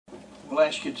We'll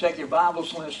ask you to take your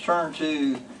Bibles and let's turn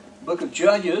to the book of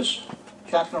Judges,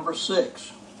 chapter number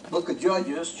 6. Book of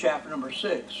Judges, chapter number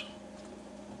 6.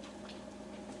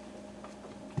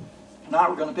 Tonight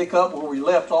we're going to pick up where we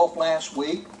left off last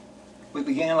week. We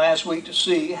began last week to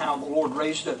see how the Lord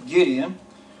raised up Gideon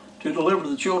to deliver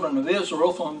the children of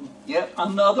Israel from yet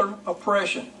another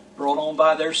oppression brought on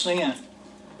by their sin.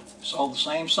 We saw the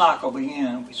same cycle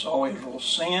begin. We saw Israel's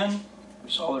sin, we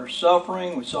saw their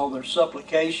suffering, we saw their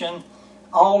supplication,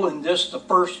 all in just the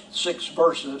first 6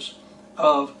 verses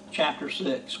of chapter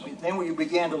 6. Then we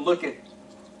began to look at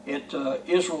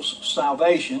Israel's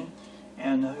salvation,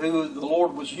 and who the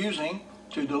Lord was using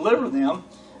to deliver them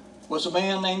was a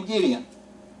man named Gideon.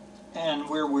 And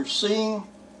where we're seeing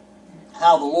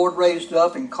how the Lord raised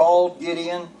up and called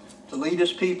Gideon to lead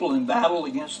his people in battle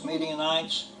against the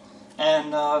Midianites.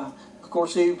 And of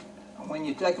course, when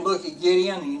you take a look at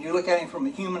Gideon and you look at him from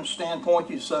a human standpoint,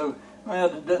 you say,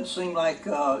 well, it doesn't seem like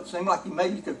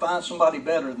maybe you could find somebody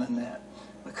better than that.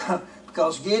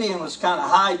 Because Gideon was kind of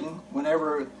hiding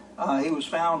whenever he was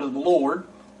found of the Lord.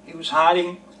 He was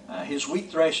hiding his wheat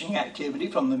threshing activity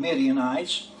from the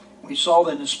Midianites. We saw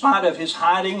that in spite of his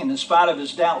hiding and in spite of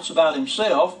his doubts about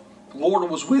himself, the Lord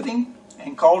was with him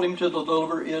and called him to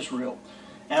deliver Israel.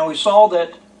 And we saw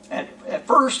that at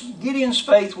first Gideon's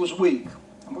faith was weak.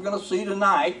 And we're going to see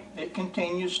tonight it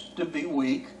continues to be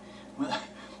weak.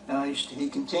 He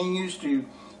continues to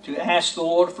ask the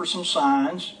Lord for some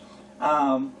signs.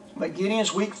 But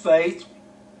Gideon's weak faith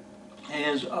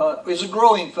is a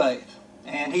growing faith.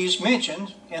 And he's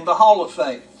mentioned in the Hall of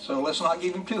Faith. So let's not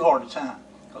give him too hard a time,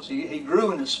 because he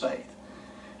grew in his faith.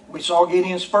 We saw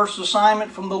Gideon's first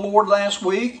assignment from the Lord last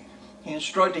week. He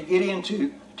instructed Gideon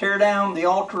to tear down the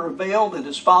altar of Baal that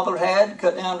his father had,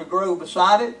 cut down the grove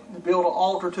beside it, and build an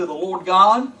altar to the Lord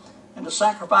God, and to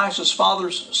sacrifice his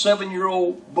father's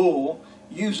 7-year-old bull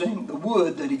using the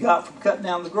wood that he got from cutting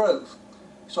down the grove.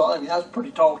 So that was a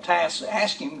pretty tall task to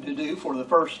ask him to do for the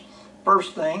first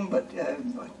thing, but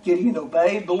Gideon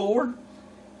obeyed the Lord,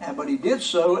 but he did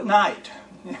so at night.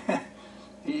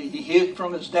 He hid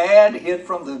from his dad, he hid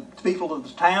from the people of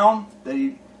the town that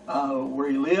where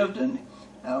he lived, and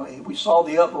we saw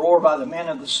the uproar by the men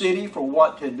of the city for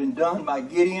what had been done by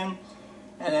Gideon.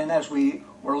 And then as we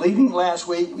were leaving last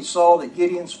week, we saw that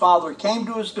Gideon's father came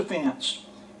to his defense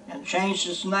and changed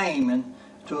his name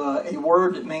to a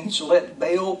word that means let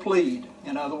Baal plead.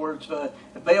 In other words,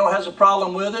 if Baal has a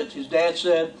problem with it, his dad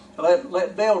said,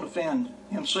 let Baal defend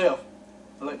himself.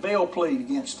 Let Baal plead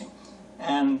against him.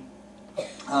 And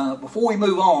before we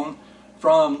move on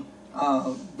from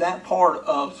that part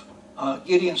of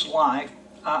Gideon's life,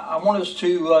 I want us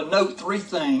to note 3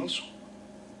 things.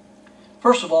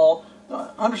 First of all,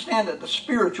 understand that the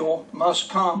spiritual must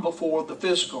come before the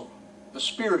physical. The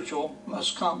spiritual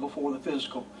must come before the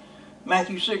physical.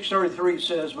 Matthew 6:33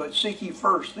 says, but seek ye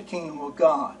first the kingdom of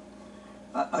God.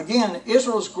 Again,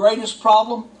 Israel's greatest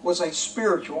problem was a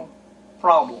spiritual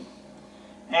problem.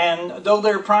 And though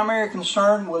their primary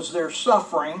concern was their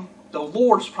suffering, the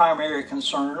Lord's primary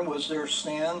concern was their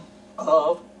sin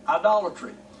of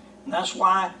idolatry. And that's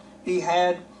why he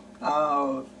had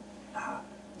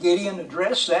Gideon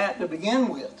address that to begin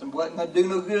with. It wasn't going to do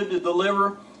no good to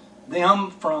deliver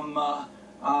them from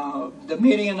the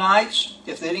Midianites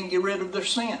if they didn't get rid of their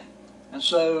sin. And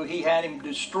so he had him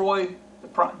destroy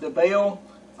the Baal,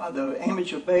 the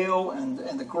image of Baal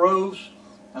and the groves.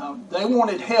 They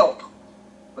wanted help,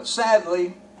 but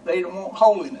sadly they didn't want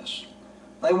holiness.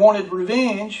 They wanted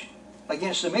revenge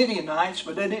against the Midianites,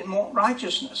 but they didn't want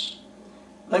righteousness.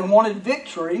 They wanted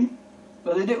victory,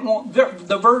 but they didn't want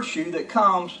the virtue that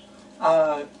comes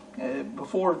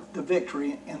before the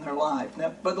victory in their life.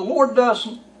 Now, but the Lord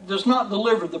does not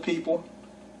deliver the people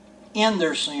in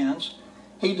their sins.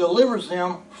 He delivers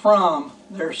them from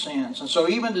their sins. And so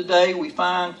even today we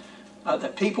find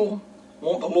that people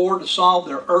want the Lord to solve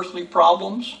their earthly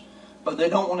problems, but they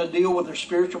don't want to deal with their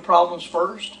spiritual problems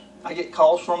first. I get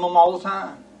calls from them all the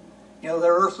time. You know,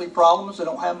 their earthly problems, they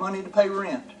don't have money to pay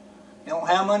rent. They don't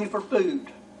have money for food.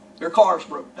 Their cars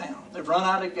broke down. They've run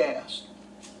out of gas.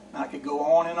 I could go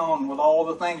on and on with all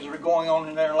the things that are going on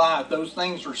in their life. Those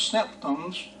things are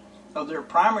symptoms of their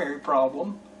primary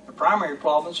problem. The primary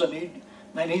problem is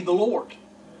they need the Lord.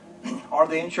 Are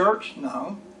they in church?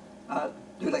 No.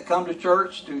 Do they come to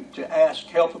church to ask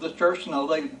help of the church? No.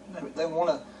 They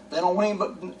don't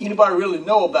want anybody really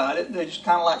know about it. They just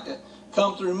kind of like to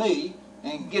come through me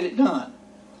and get it done.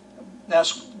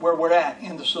 That's where we're at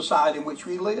in the society in which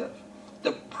we live.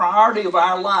 The priority of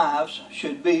our lives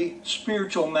should be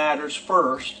spiritual matters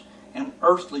first and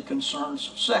earthly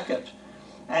concerns second.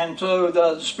 And so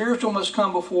the spiritual must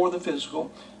come before the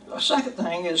physical. The second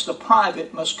thing is the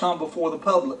private must come before the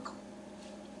public.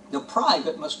 The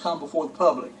private must come before the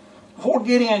public. Before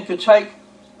Gideon could take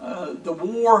the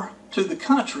war to the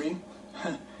country,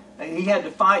 he had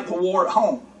to fight the war at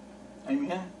home.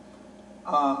 Amen.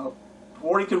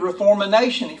 Before he could reform a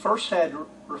nation, he first had to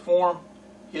reform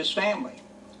his family.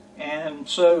 And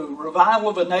so revival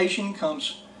of a nation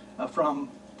comes from,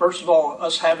 first of all,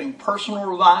 us having personal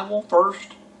revival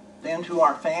first, then to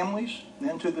our families,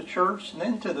 then to the church, and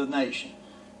then to the nation.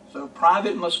 So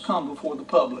private must come before the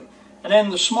public. And then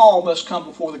the small must come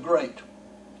before the great.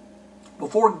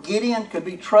 Before Gideon could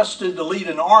be trusted to lead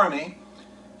an army,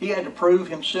 he had to prove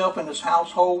himself in his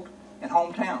household and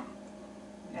hometown.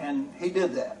 And he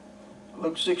did that.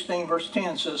 Luke 16 verse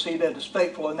 10 says, "He that is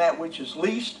faithful in that which is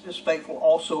least is faithful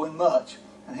also in much.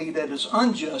 And he that is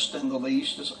unjust in the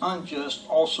least is unjust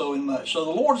also in much." So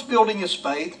the Lord's building his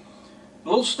faith, a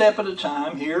little step at a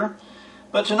time here.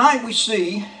 But tonight we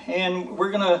see, and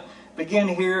we're going to begin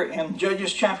here in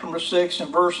Judges chapter number 6 and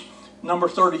verse number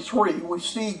 33. We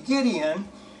see Gideon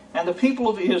and the people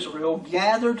of Israel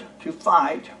gathered to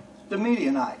fight the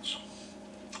Midianites.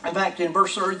 In fact, in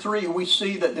verse 33, we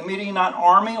see that the Midianite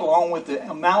army, along with the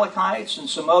Amalekites and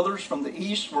some others from the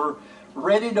east, were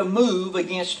ready to move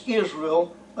against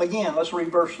Israel again. Let's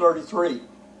read verse 33.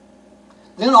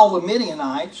 "Then all the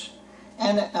Midianites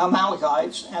and the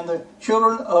Amalekites and the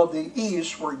children of the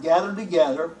east were gathered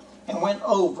together and went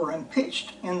over and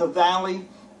pitched in the valley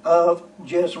of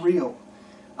Jezreel."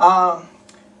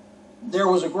 There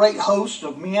was a great host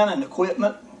of men and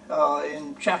equipment.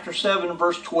 In chapter 7,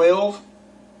 verse 12,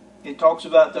 it talks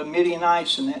about the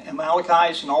Midianites and the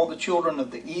Amalekites and all the children of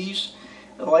the east.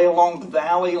 They lay along the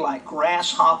valley like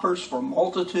grasshoppers for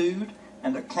multitude,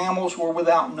 and the camels were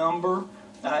without number,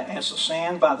 as the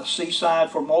sand by the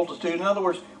seaside for multitude. In other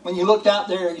words, when you looked out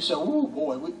there, you said, "Ooh,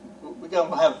 boy, we're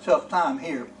going to have a tough time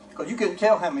here," because you couldn't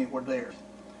tell how many were there.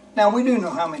 Now, we do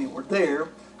know how many were there.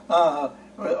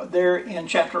 There in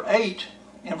chapter 8,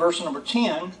 in verse number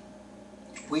 10,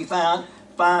 we find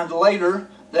later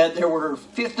that there were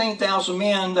 15,000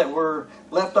 men that were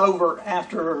left over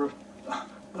after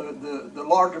the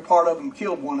larger part of them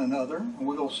killed one another.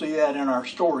 We'll see that in our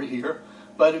story here.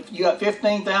 But if you got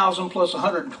 15,000 plus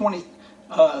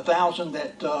 120,000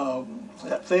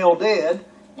 that fell dead,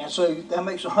 and so that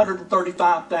makes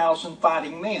 135,000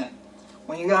 fighting men.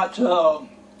 When you got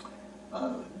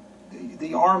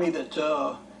the army that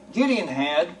Gideon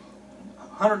had,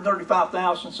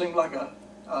 135,000 seemed like a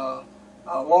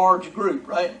large group,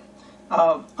 right?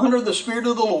 Under the Spirit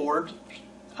of the Lord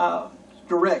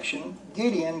direction,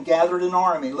 Gideon gathered an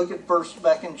army. Look at verse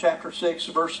back in chapter 6,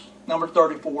 verse number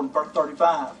 34 and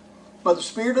 35. "But the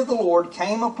Spirit of the Lord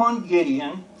came upon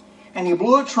Gideon, and he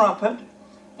blew a trumpet,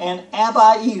 and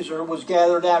Abiezer was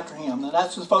gathered after him." Now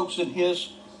that's the folks in his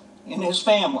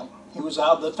family. He was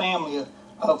out of the family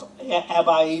of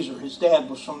Abiezer. His dad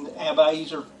was from the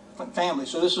Abiezer family.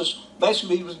 So this is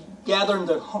basically, he was gathering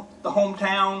the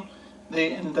hometown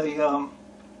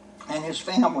and his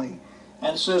family.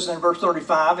 And it says in verse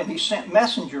 35, "And he sent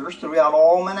messengers throughout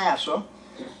all Manasseh,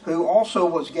 who also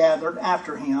was gathered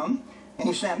after him. And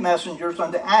he sent messengers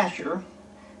unto Asher,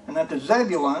 and unto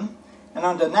Zebulun, and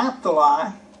unto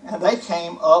Naphtali, and they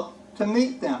came up to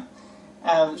meet them."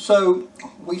 And so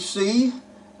we see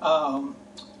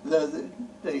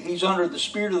he's under the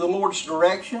Spirit of the Lord's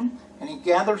direction, and he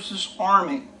gathers his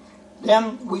army.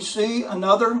 Then we see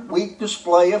another weak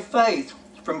display of faith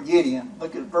from Gideon.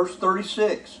 Look at verse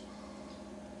 36.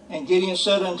 "And Gideon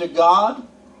said unto God,"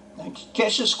 and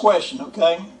catch this question,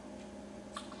 okay?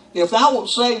 "If thou wilt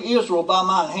save Israel by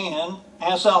mine hand,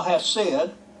 as thou hast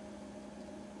said,"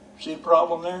 see the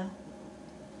problem there?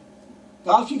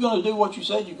 God, if you're going to do what you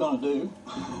said you're going to do,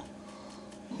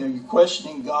 you're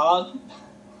questioning God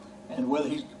and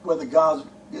whether God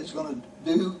is going to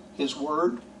do His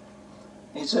word.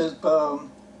 He says,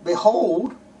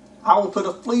 "Behold, I will put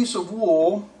a fleece of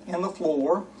wool in the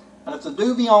floor, and if the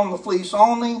dew be on the fleece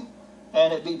only,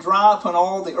 and it be dry upon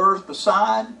all the earth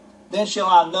beside, then shall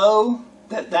I know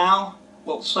that thou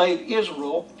wilt save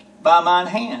Israel by mine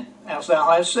hand, as thou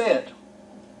hast said."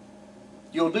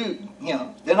 You'll do,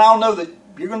 then I'll know that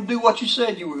you're going to do what you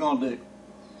said you were going to do.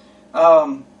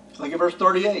 Look at verse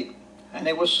 38. "And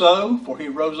it was so, for he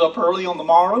rose up early on the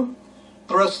morrow,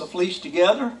 thrust the fleece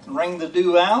together, and wrung the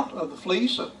dew out of the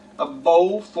fleece, a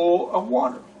bowl full of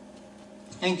water.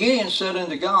 And Gideon said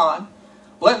unto God,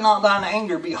 Let not thine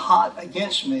anger be hot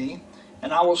against me,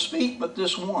 and I will speak but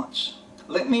this once.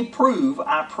 Let me prove,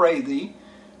 I pray thee,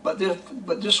 but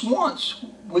this once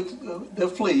with the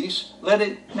fleece. Let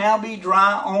it now be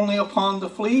dry only upon the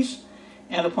fleece,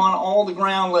 and upon all the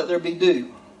ground let there be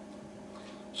dew."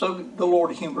 So the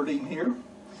Lord humored him here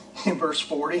in verse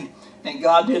 40. And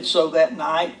God did so that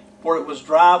night, for it was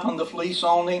dry upon the fleece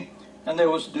only, and there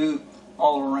was dew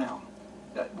all around.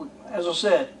 As I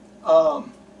said, a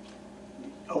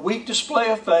weak display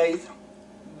of faith,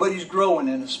 but he's growing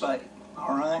in his faith.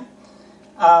 All right.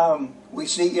 We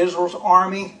see Israel's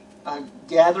army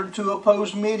gathered to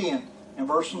oppose Midian in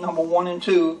verse number 1 and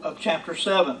 2 of chapter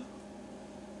 7.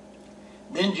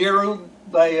 Then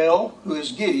Jerubbaal, who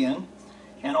is Gideon,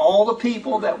 and all the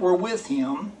people that were with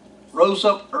him rose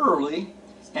up early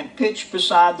and pitched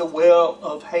beside the well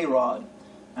of Harod.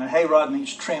 And Harod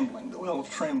means trembling, the well of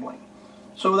trembling.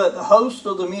 So that the host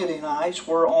of the Midianites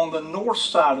were on the north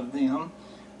side of them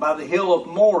by the hill of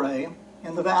Moreh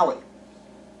in the valley.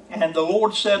 And the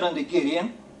Lord said unto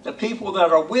Gideon, the people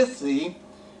that are with thee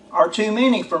are too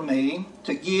many for me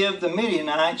to give the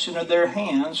Midianites into their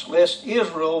hands, lest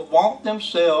Israel vaunt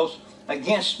themselves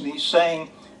against me, saying,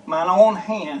 mine own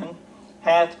hand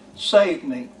hath saved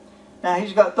me. Now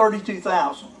he's got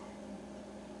 32,000.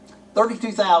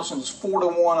 32,000 is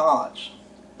 4-1 odds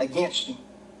against him.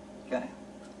 Okay,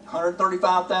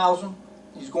 135,000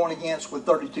 he's going against with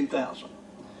 32,000.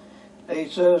 He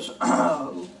says,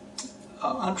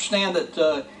 understand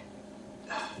that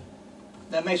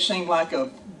that may seem like a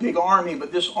big army,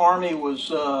 but this army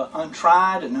was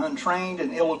untried and untrained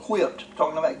and ill-equipped.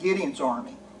 Talking about Gideon's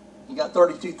army. You got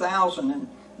 32,000 and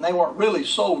they weren't really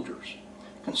soldiers.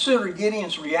 Consider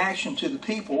Gideon's reaction to the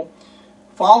people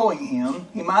following him.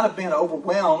 He might have been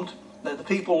overwhelmed that the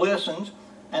people listened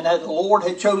and that the Lord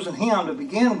had chosen him to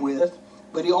begin with,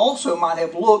 but he also might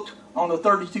have looked on the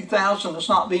 32,000 as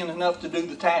not being enough to do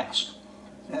the task.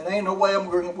 And there ain't no way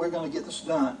we're going to get this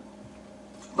done.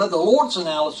 But the Lord's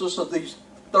analysis of these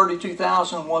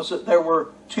 32,000 was that there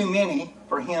were too many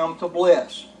for him to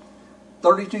bless.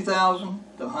 32,000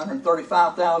 to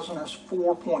 135,000, that's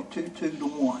 4.22 to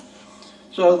 1.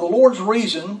 So the Lord's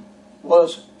reason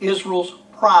was Israel's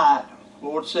pride. The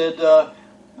Lord said,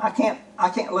 I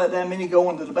can't let that many go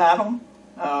into the battle.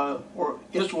 Or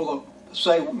Israel will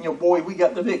say, boy, we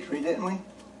got the victory, didn't we?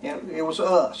 It was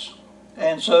us.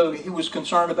 And so he was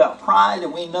concerned about pride,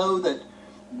 and we know that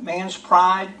man's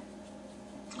pride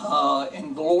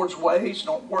and the Lord's ways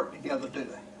don't work together, do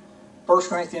they? 1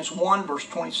 Corinthians 1, verse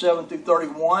 27 through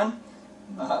 31.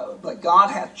 But God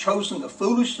hath chosen the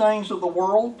foolish things of the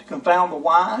world to confound the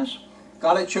wise.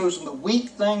 God hath chosen the weak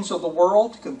things of the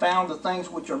world to confound the things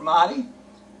which are mighty.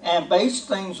 And base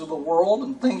things of the world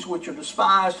and things which are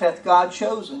despised hath God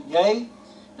chosen, yea,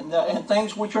 and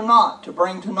things which are not, to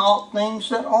bring to naught things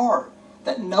that are,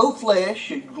 that no flesh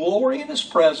should glory in his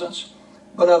presence.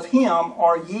 But of him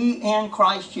are ye in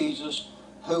Christ Jesus,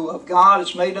 who of God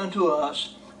is made unto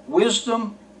us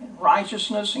wisdom and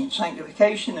righteousness and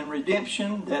sanctification and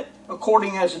redemption, that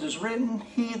according as it is written,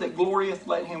 he that glorieth,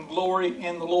 let him glory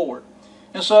in the Lord.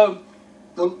 And so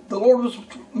the Lord was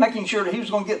making sure that he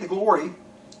was going to get the glory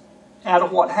out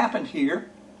of what happened here.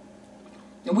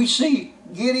 And we see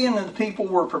Gideon and the people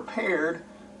were prepared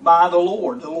by the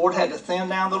Lord. The Lord had to thin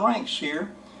down the ranks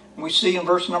here. And we see in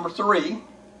verse number 3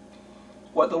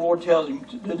 what the Lord tells him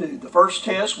to do. The first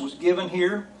test was given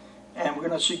here, and we're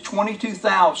going to see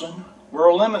 22,000 were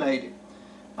eliminated.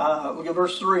 Look at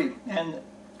verse 3. And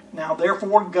now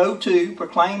therefore go to,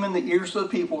 proclaim in the ears of the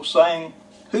people, saying,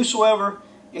 whosoever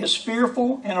is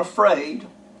fearful and afraid,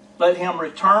 let him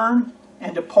return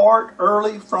and depart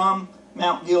early from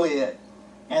Mount Gilead.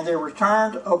 And there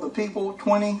returned of the people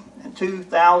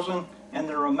 22,000, and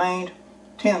there remained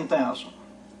 10,000.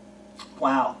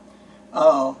 Wow.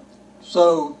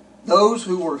 So those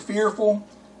who were fearful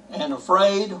and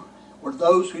afraid were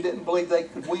those who didn't believe they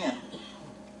could win.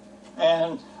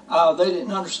 And they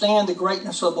didn't understand the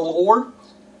greatness of the Lord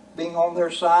being on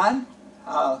their side.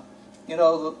 The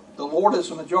Lord is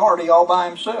a majority all by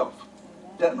himself.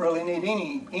 Doesn't really need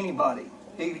anybody.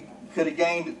 He could have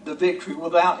gained the victory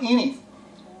without any.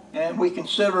 And we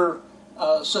consider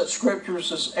such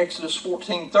scriptures as Exodus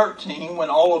 14:13, when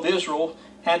all of Israel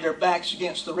had their backs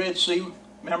against the Red Sea,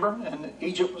 remember, and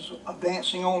Egypt was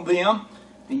advancing on them.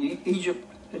 The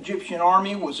Egyptian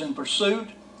army was in pursuit.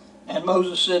 And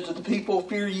Moses said to the people,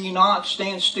 fear ye not,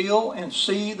 stand still and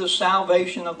see the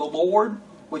salvation of the Lord,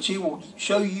 which he will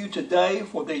show you today.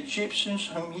 For the Egyptians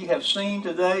whom ye have seen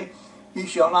today, ye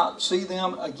shall not see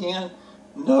them again,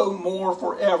 no more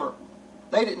forever.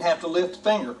 They didn't have to lift a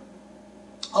finger.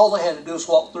 All they had to do was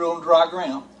walk through on dry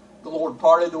ground. The Lord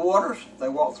parted the waters. They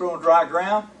walked through on dry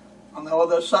ground. On the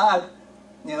other side,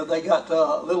 they got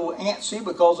a little antsy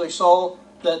because they saw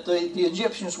that the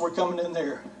Egyptians were coming in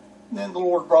there. And then the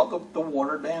Lord brought the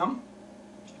water down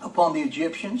upon the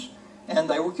Egyptians, and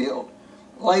they were killed.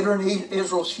 Later in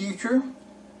Israel's future,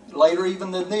 later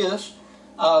even than this,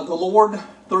 the Lord,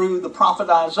 through the prophet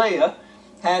Isaiah,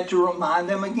 had to remind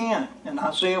them again. In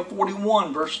Isaiah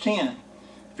 41, verse 10,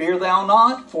 "Fear thou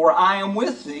not, for I am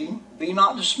with thee. Be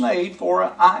not dismayed,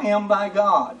 for I am thy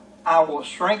God. I will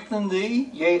strengthen thee,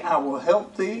 yea, I will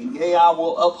help thee, yea, I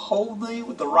will uphold thee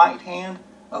with the right hand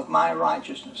of my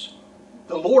righteousness."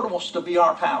 The Lord wants to be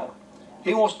our power.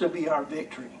 He wants to be our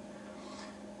victory.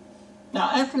 Now,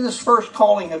 after this first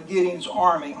calling of Gideon's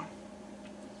army,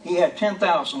 he had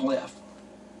 10,000 left.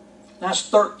 That's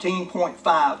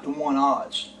 13.5 to 1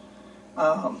 odds.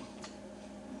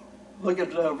 Look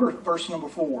at verse number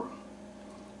 4.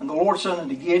 "And the Lord said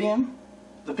unto Gideon,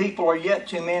 The people are yet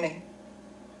too many.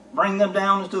 Bring them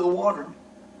down into the water,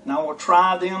 and I will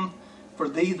try them for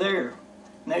thee there.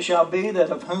 And it shall be that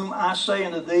of whom I say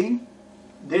unto thee,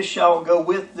 This shall go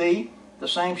with thee, the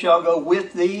same shall go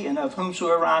with thee, and of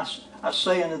whomsoever I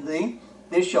say unto thee,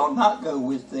 This shall not go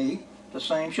with thee, the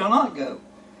same shall not go."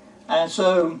 And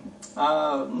so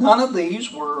none of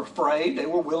these were afraid. They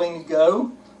were willing to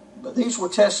go. But these were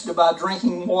tested by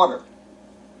drinking water.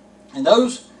 And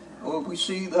those, we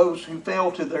see those who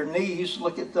fell to their knees.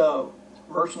 Look at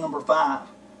verse number 5.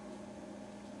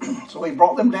 "So he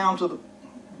brought down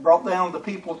the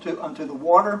people unto the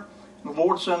water. And the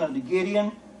Lord said unto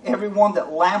Gideon, Every one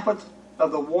that lappeth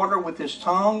of the water with his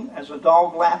tongue, as a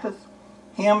dog lappeth,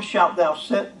 him shalt thou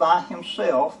set by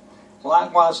himself.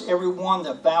 Likewise every one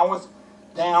that boweth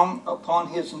down upon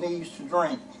his knees to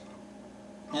drink.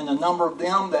 And the number of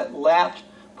them that lapped,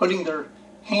 putting their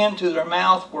hand to their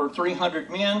mouth, were 300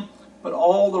 men, but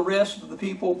all the rest of the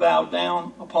people bowed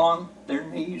down upon their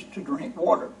knees to drink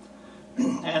water.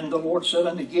 And the Lord said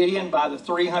unto Gideon, By the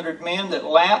 300 men that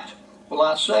lapped will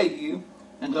I save you,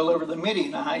 and deliver the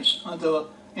Midianites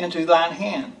into thine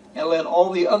hand, and let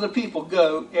all the other people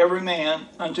go, every man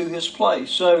unto his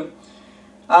place." So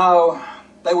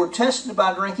they were tested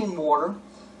by drinking water.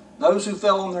 Those who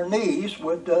fell on their knees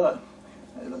would, the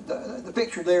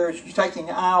picture there is you taking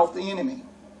your eye off the enemy.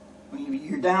 When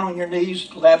you're down on your knees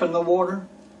lapping the water,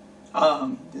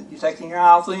 you're taking your eye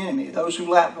off the enemy. Those who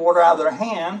lapped water out of their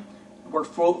hand were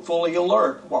fully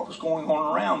alert to what was going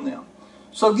on around them.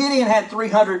 So Gideon had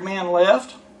 300 men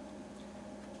left.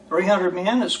 300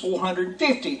 men is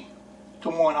 450 to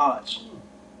 1 odds.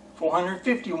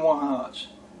 451 odds.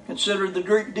 Consider the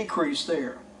decrease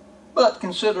there. But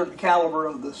consider the caliber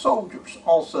of the soldiers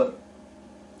also.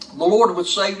 The Lord would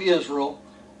save Israel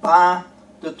by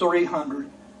the 300,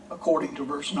 according to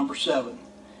verse number 7.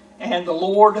 And the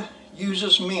Lord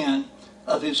uses men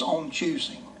of his own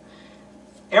choosing.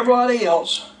 Everybody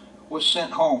else was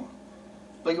sent home.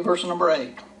 Look at verse number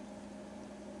 8.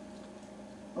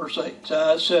 Verse 8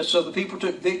 says, "So the people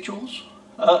took victuals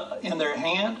in their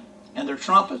hand, and their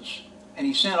trumpets, and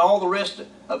he sent all the rest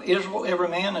of Israel, every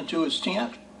man unto his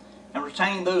tent, and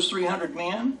retained those 300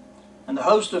 men. And the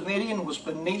host of Midian was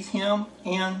beneath him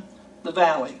in the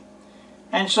valley."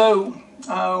 And so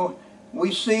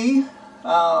we see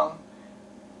the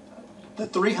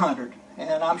 300.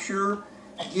 And I'm sure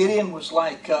Gideon was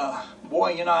like,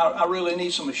 boy, I really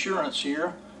need some assurance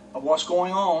here of what's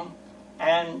going on.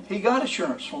 And he got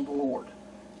assurance from the Lord.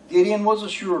 Gideon was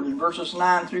assured in verses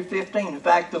 9 through 15. In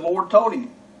fact, the Lord told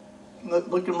him,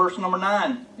 look at verse number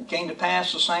 9. "It came to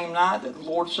pass the same night that the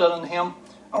Lord said unto him,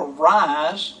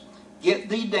 Arise, get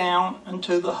thee down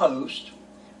unto the host,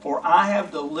 for I have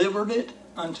delivered it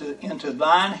into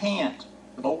thine hand."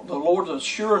 The Lord's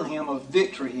assuring him of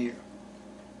victory here.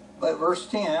 But verse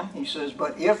 10, he says,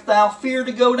 "But if thou fear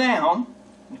to go down,"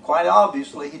 and quite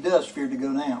obviously he does fear to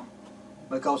go down,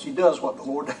 because he does what the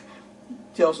Lord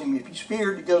tells him. If he's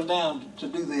feared to go down to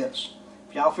do this.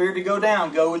 "If thou fear to go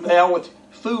down, go thou with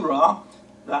Phurah,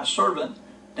 thy servant,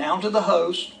 down to the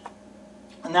host,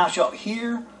 and thou shalt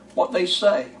hear what they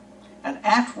say. And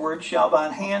afterward shall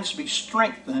thine hands be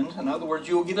strengthened." In other words,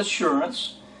 you'll get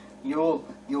assurance. You'll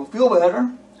feel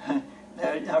better.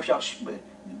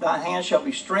 Thine hands shall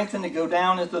be strengthened to go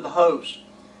down into the host.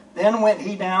 Then went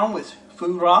he down with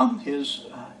Phurah, his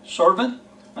servant,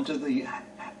 unto the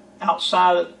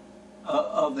outside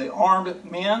of the armed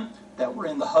men that were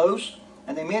in the host.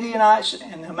 And the Midianites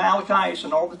and the Amalekites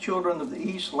and all the children of the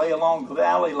east lay along the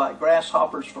valley like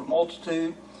grasshoppers for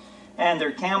multitude. And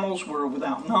their camels were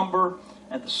without number,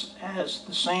 as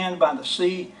the sand by the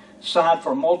sea side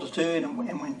for multitude. And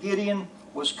when Gideon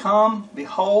was come,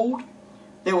 behold,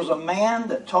 there was a man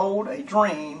that told a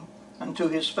dream unto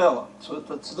his fellow. So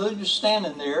they're just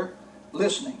standing there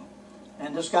listening.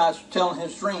 And this guy's telling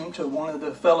his dream to one of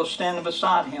the fellows standing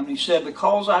beside him. And he said,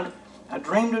 "Because I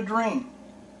dreamed a dream."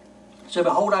 He said,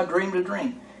 "Behold, I dreamed a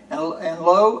dream. And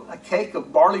lo, a cake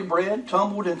of barley bread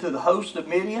tumbled into the host of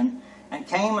Midian, and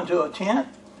came into a tent,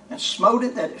 and smote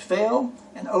it that it fell,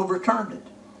 and overturned it,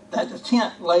 that the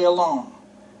tent lay along.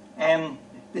 And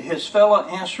his fellow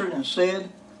answered and said,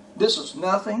 This is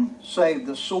nothing save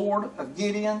the sword of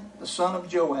Gideon, the son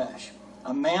of Joash,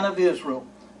 a man of Israel.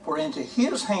 For into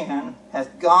his hand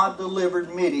hath God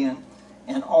delivered Midian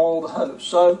and all the host.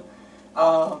 So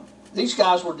these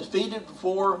guys were defeated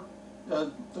before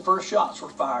the first shots were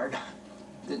fired.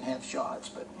 Didn't have shots,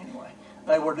 but anyway,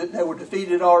 they were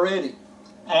defeated already.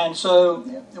 And so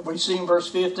we see in verse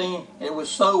 15, it was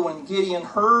so when Gideon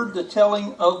heard the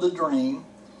telling of the dream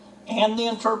and the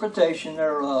interpretation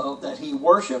thereof, that he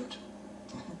worshipped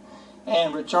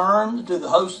and returned to the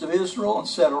host of Israel and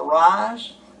said,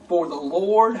 Arise, for the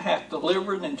Lord hath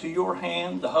delivered into your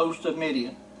hand the host of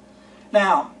Midian.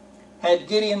 Now, had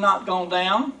Gideon not gone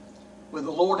down, would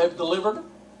the Lord have delivered him?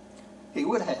 He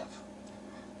would have.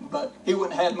 But he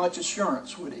wouldn't have had much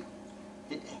assurance, would he?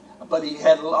 But he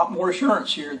had a lot more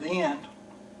assurance here at the end.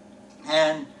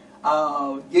 And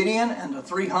Gideon and the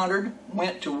 300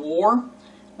 went to war.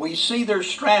 We see their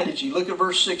strategy. Look at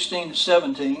verse 16 to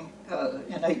 17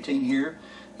 and 18 here.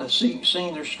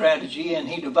 Seeing their strategy. And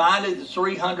he divided the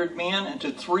 300 men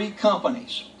into 3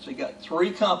 companies. So you got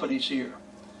 3 companies here.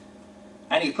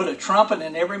 And he put a trumpet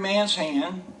in every man's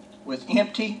hand, with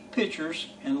empty pitchers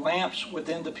and lamps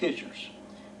within the pitchers.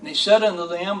 And he said unto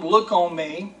them, Look on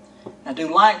me, and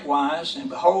do likewise, and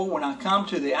behold, when I come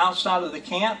to the outside of the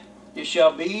camp, it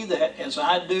shall be that as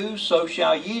I do, so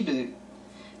shall ye do.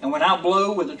 And when I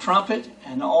blow with the trumpet,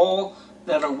 and all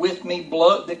that are with me,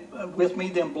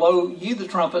 then blow ye the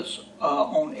trumpets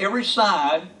on every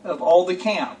side of all the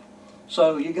camp.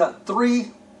 So you got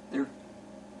 3, they're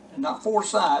not 4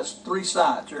 sides, 3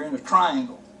 sides. They're in a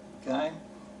triangle. Okay,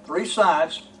 3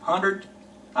 sides, 100.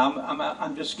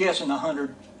 I'm just guessing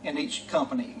 100 in each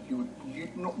company.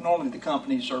 Normally the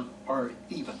companies are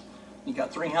even. You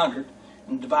got 300,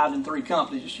 and divided in 3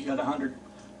 companies, you got 100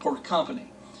 per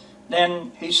company.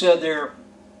 Then he said there,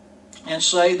 and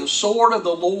say, the sword of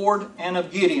the Lord and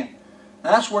of Gideon.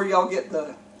 Now that's where y'all get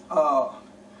the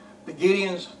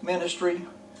Gideon's ministry,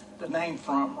 the name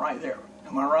from, right there.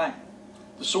 Am I right?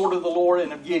 The sword of the Lord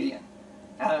and of Gideon.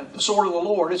 The sword of the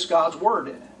Lord is God's word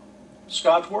in it. It's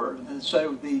God's word. And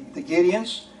so the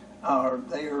Gideons,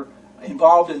 they are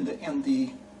involved in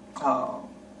the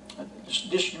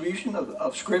distribution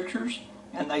of scriptures,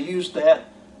 and they use that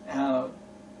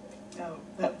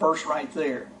verse right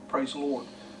there. Praise the Lord.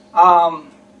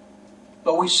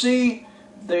 But we see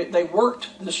they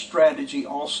worked this strategy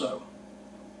also.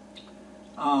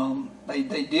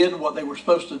 They did what they were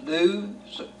supposed to do.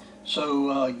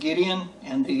 So Gideon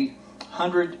and the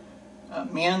 100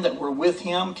 men that were with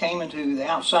him came into the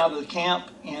outside of the camp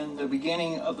in the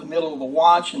beginning of the middle of the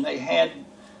watch, and they had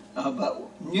but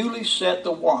newly set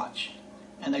the watch.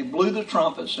 And they blew the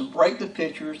trumpets and brake the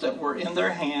pitchers that were in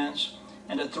their hands.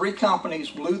 And the 3 companies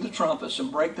blew the trumpets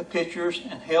and brake the pitchers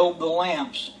and held the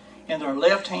lamps in their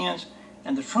left hands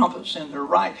and the trumpets in their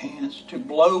right hands to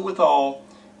blow withal.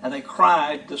 And they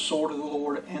cried, the sword of the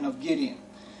Lord and of Gideon.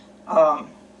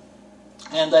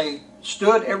 And they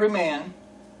stood every man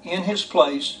in his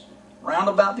place round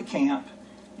about the camp,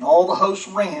 and all the host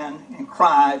ran and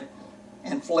cried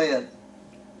and fled.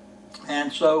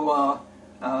 And so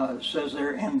it says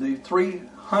there, and the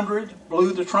 300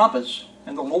 blew the trumpets,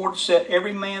 and the Lord set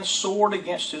every man's sword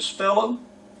against his fellow,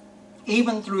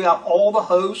 even throughout all the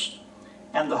host.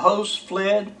 And the host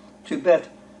fled to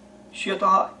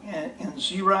Beth-shittah and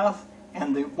Zerath,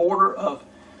 and the border of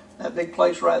that big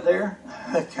place right there.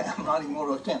 Okay, I'm not even going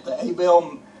to attempt the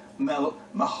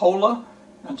Abel-Meholah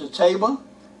unto Tabah.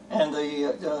 And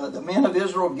the men of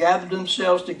Israel gathered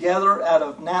themselves together out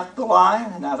of Naphtali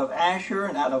and out of Asher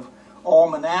and out of all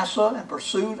Manasseh, and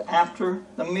pursued after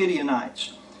the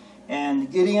Midianites.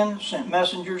 And Gideon sent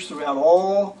messengers throughout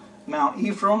all Mount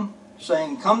Ephraim,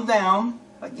 saying, Come down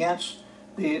against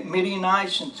the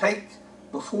Midianites, and take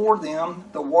before them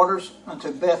the waters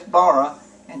unto Beth-barah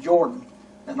and Jordan.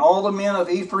 And all the men of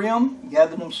Ephraim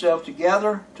gathered themselves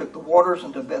together, took the waters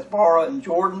unto Beth-barah and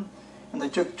Jordan, and they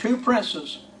took 2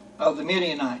 princes of the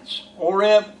Midianites,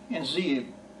 Oreb and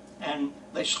Zeeb, and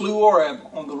they slew Oreb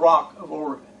on the rock of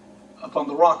Oreb, upon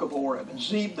the rock of Oreb, and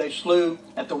Zeeb they slew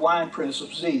at the winepress of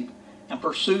Zeeb, and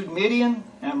pursued Midian,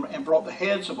 and brought the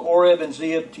heads of Oreb and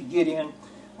Zeeb to Gideon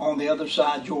on the other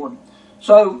side Jordan.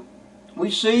 So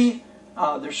we see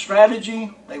their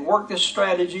strategy. They worked this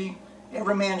strategy.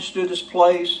 Every man stood his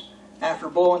place. After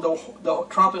blowing the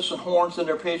trumpets and horns in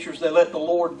their pitchers, they let the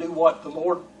Lord do what the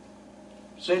Lord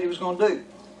said he was going to do.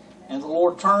 And the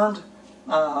Lord turned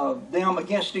them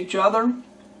against each other.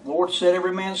 The Lord set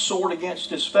every man's sword against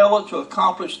his fellow to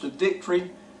accomplish the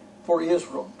victory for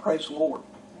Israel. Praise the Lord.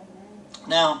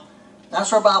 Now,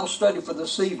 that's our Bible study for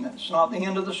this evening. It's not the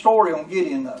end of the story on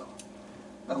Gideon, though.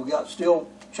 We got still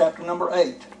chapter number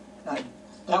 8.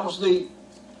 That was the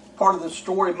part of the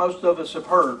story most of us have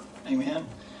heard. Amen.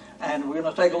 And we're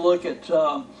going to take a look at,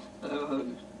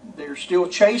 they're still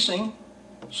chasing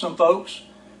some folks,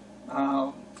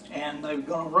 and they're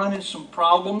going to run into some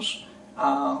problems.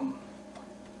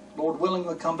 Lord willing,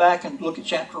 we'll come back and look at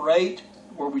chapter 8,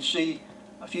 where we see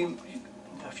a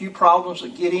few problems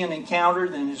that Gideon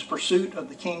encountered in his pursuit of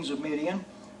the kings of Midian.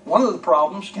 One of the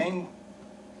problems came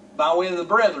by way of the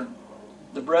brethren,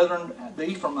 the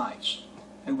Ephraimites,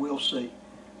 and we'll see.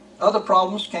 Other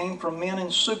problems came from men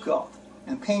in Succoth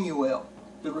and Penuel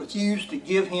that refused to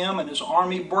give him and his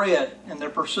army bread in their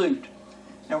pursuit.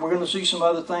 And we're going to see some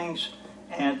other things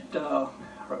and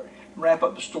wrap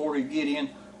up the story of Gideon,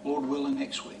 Lord willing,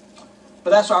 next week. But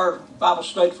that's our Bible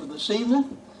study for this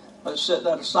evening. Let's set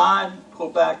that aside, pull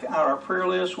back out our prayer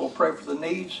list. We'll pray for the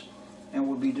needs, and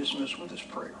we'll be dismissed with this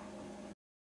prayer.